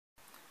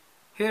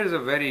Here is a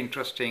very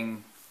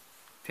interesting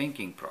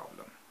thinking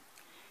problem,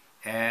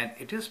 and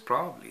it is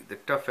probably the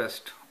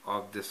toughest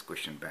of this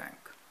question bank.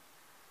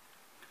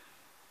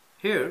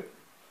 Here,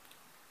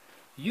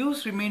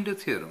 use remainder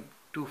theorem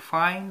to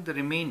find the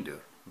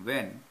remainder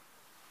when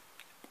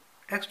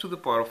x to the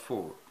power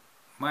 4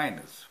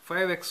 minus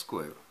 5x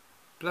squared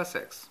plus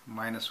x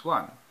minus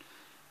 1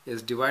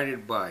 is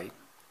divided by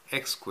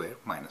x squared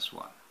minus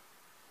 1.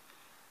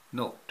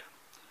 Note,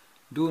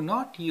 do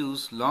not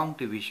use long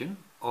division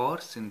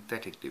or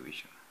synthetic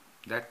division.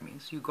 That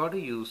means you got to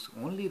use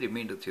only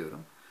remainder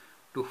theorem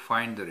to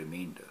find the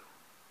remainder.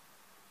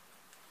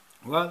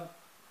 Well,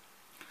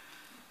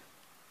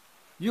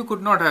 you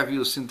could not have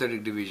used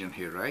synthetic division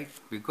here, right?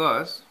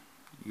 Because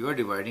you are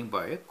dividing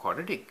by a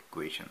quadratic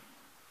equation,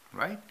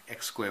 right?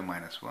 X squared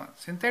minus 1.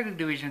 Synthetic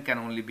division can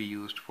only be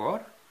used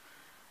for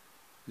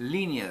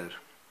linear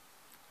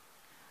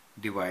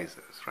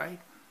divisors, right?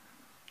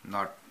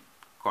 Not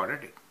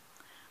quadratic.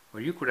 Or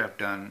you could have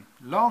done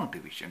long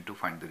division to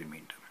find the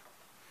remainder.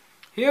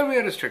 Here we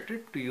are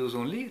restricted to use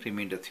only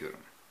remainder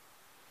theorem.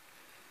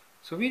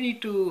 So we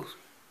need to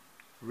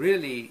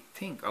really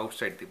think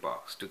outside the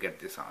box to get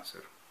this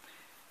answer.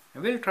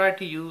 And we'll try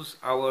to use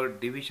our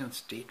division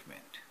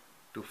statement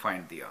to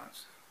find the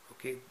answer.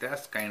 Okay,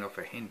 that's kind of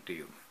a hint to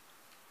you.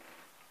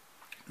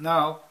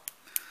 Now,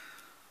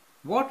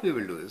 what we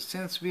will do is,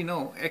 since we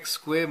know x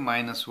squared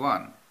minus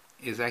 1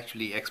 is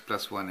actually x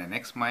plus 1 and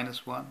x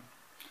minus 1,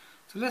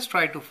 so let's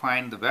try to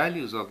find the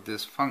values of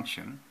this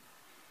function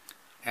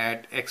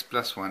at x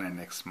plus 1 and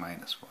x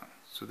minus 1.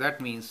 So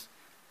that means,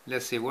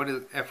 let's say, what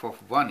is f of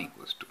 1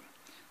 equals to?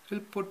 So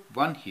we'll put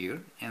 1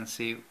 here and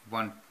say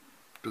 1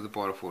 to the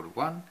power 4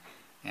 1,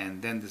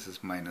 and then this is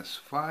minus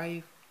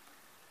 5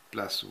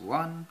 plus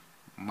 1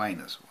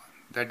 minus 1.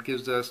 That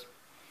gives us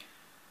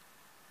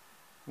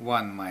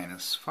 1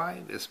 minus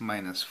 5 is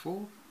minus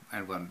 4,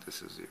 and 1,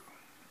 this is 0.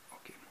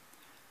 Okay.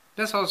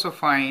 Let's also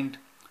find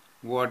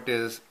what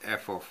is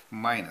f of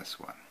minus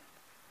 1.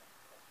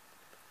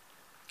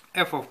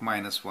 F of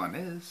minus 1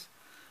 is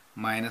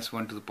minus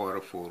 1 to the power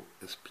of 4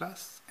 is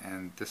plus,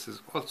 and this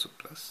is also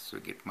plus, so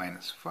we get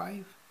minus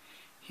 5.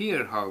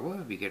 Here,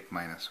 however, we get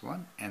minus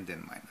 1 and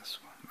then minus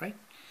 1, right?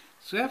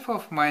 So f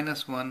of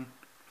minus 1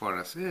 for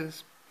us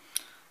is,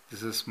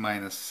 this is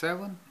minus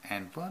 7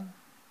 and 1,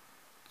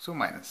 so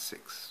minus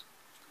 6.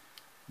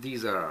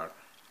 These are our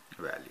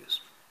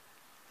values.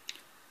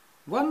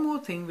 One more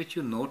thing which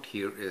you note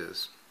here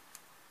is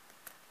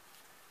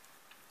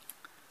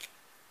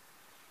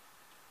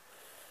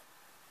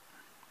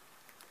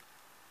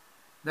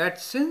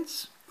that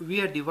since we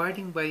are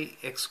dividing by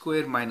x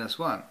squared minus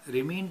 1,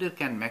 remainder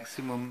can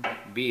maximum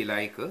be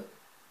like a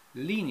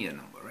linear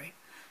number, right?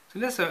 So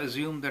let's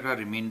assume that our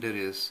remainder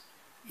is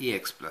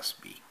ax plus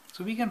b.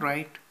 So we can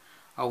write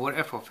our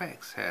f of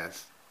x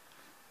as,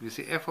 we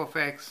say f of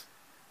x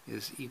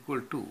is equal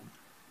to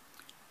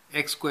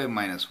x squared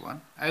minus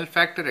 1. I will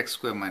factor x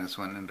squared minus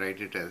 1 and write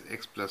it as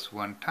x plus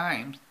 1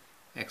 times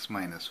x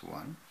minus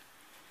 1.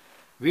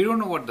 We don't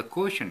know what the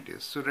quotient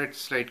is, so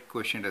let's write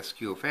quotient as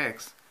q of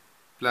x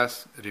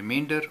plus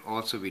remainder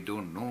also we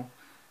don't know,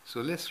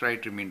 so let's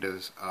write remainder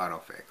as r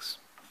of x.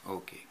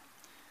 Okay.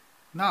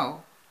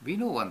 Now we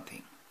know one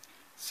thing.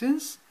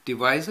 Since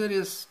divisor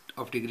is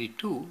of degree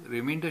 2,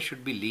 remainder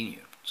should be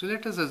linear. So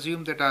let us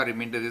assume that our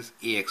remainder is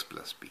ax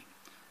plus b.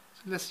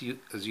 So let's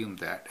assume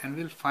that, and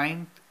we'll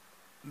find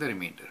the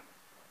remainder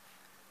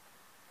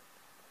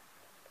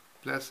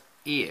plus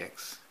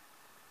ax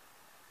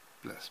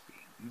plus b.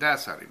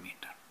 That's our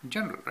remainder in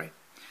general, right?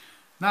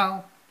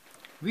 Now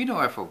we know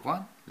f of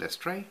 1. Let's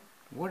try.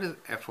 What is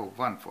f of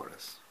 1 for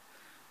us?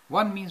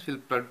 1 means we'll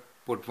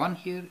put 1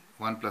 here.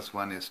 1 plus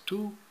 1 is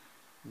 2.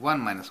 1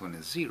 minus 1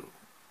 is 0.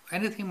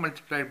 Anything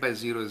multiplied by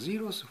 0 is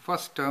 0. So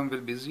first term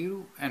will be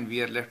 0, and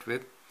we are left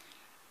with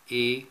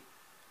a,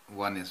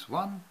 1 is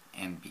 1,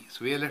 and b.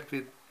 So we are left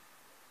with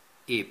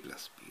a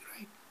plus b,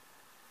 right?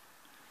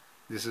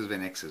 This is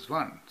when x is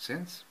 1.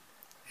 Since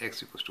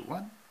x equals to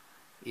 1,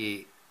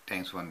 a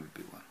times 1 will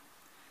be 1.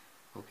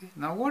 Okay.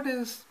 Now what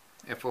is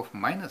f of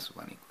minus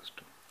 1 equals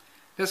to?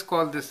 Let's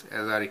call this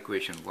as our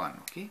equation 1,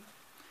 okay?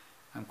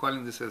 I'm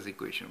calling this as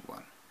equation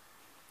 1.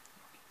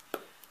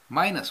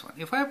 Minus 1.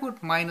 If I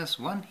put minus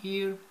 1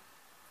 here,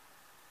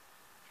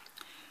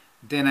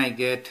 then I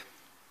get,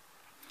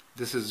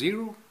 this is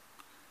 0,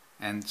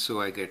 and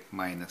so I get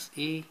minus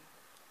a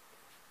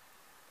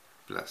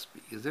plus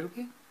b. Is that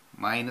okay?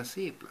 Minus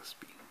a plus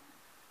b.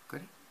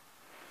 Correct?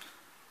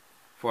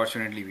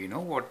 Fortunately, we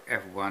know what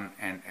f1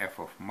 and f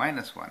of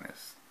minus 1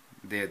 is.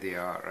 There they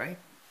are, right?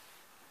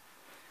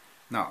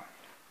 Now,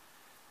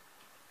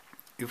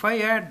 if I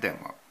add them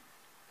up,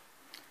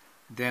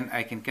 then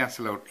I can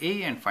cancel out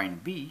a and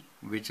find b,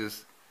 which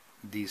is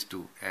these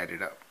two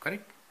added up,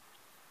 correct?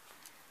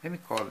 Let me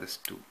call this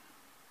 2.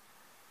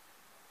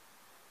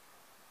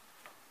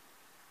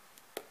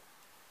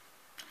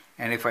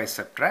 And if I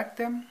subtract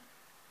them,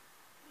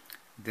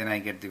 then I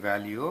get the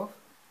value of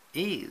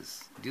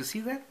a's. Do you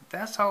see that?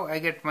 That's how I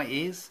get my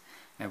a's.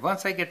 And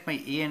once I get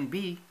my a and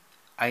b,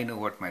 I know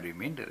what my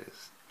remainder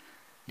is.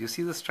 Do you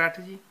see the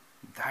strategy?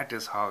 That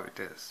is how it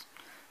is.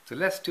 So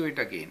let's do it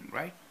again,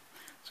 right?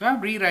 So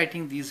I'm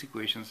rewriting these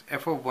equations.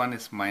 F of 1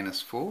 is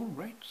minus 4,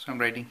 right? So I'm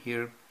writing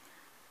here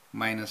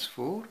minus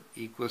 4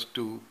 equals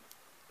to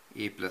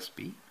a plus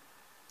b.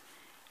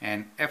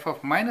 And f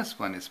of minus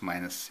 1 is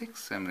minus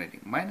 6. So I'm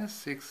writing minus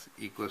 6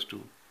 equals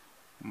to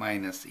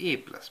minus a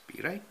plus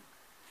b, right?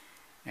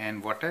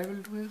 And what I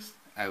will do is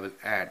I will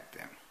add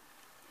them.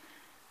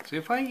 So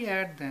if I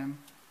add them,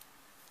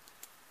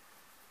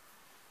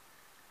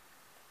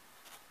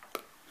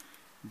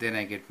 then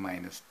I get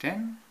minus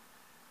 10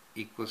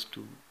 equals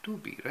to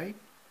 2b, right?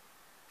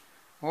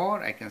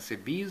 Or I can say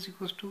b is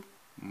equals to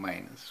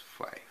minus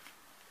 5,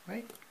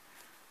 right?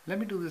 Let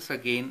me do this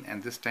again,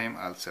 and this time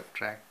I'll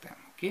subtract them,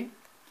 okay?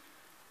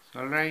 So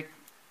I'll write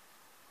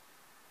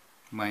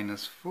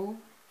minus 4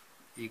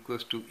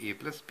 equals to a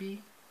plus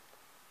b,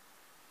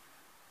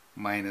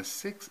 minus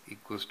 6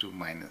 equals to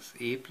minus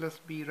a plus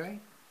b,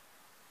 right?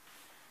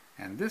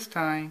 And this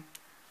time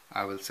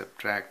I will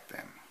subtract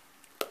them.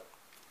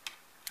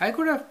 I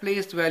could have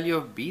placed value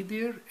of b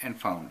there and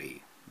found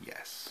a,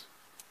 yes.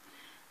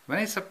 When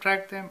I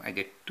subtract them, I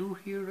get 2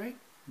 here, right?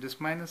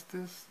 This minus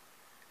this,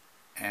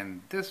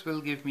 and this will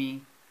give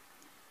me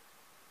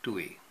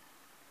 2a,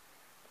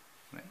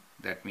 right?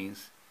 That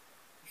means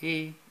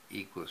a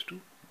equals to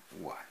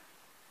 1,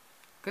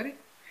 correct?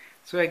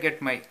 So I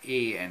get my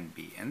a and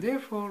b, and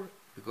therefore,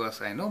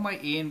 because I know my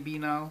a and b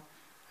now,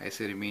 I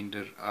say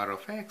remainder r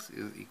of x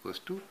is equals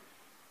to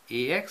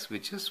ax,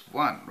 which is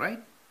 1,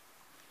 right?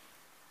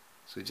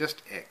 So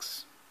just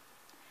x,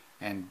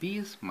 and b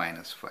is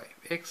minus 5,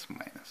 x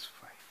minus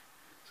 5.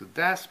 So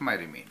that's my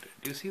remainder.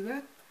 Do you see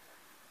that?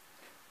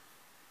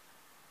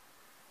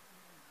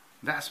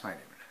 That's my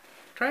remainder.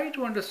 Try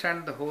to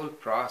understand the whole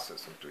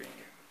process of doing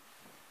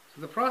it.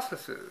 So the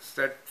process is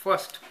that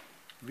first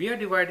we are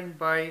dividing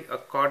by a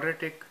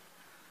quadratic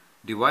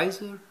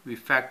divisor. We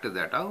factor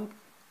that out.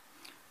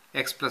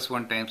 X plus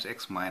 1 times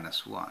x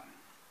minus 1.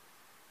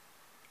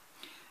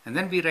 And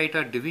then we write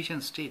our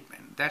division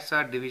statement. That's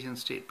our division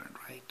statement,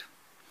 right?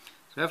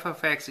 So f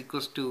of x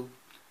equals to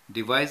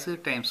divisor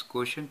times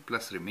quotient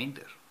plus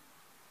remainder,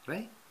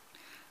 right?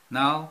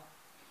 Now,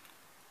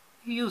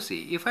 you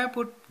see, if I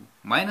put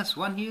minus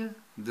 1 here,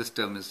 this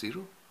term is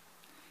 0.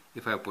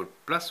 If I put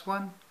plus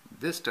 1,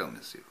 this term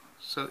is 0.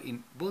 So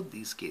in both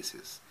these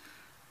cases,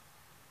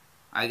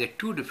 I get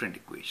two different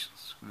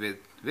equations with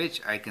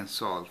which I can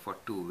solve for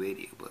two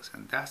variables,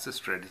 and that's the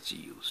strategy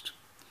used.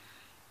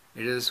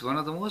 It is one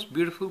of the most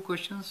beautiful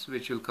questions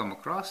which you'll come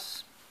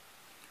across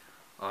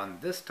on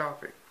this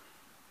topic,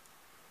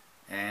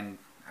 and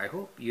I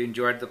hope you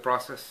enjoyed the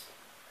process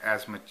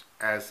as much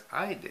as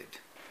I did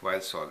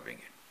while solving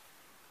it.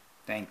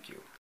 Thank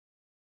you.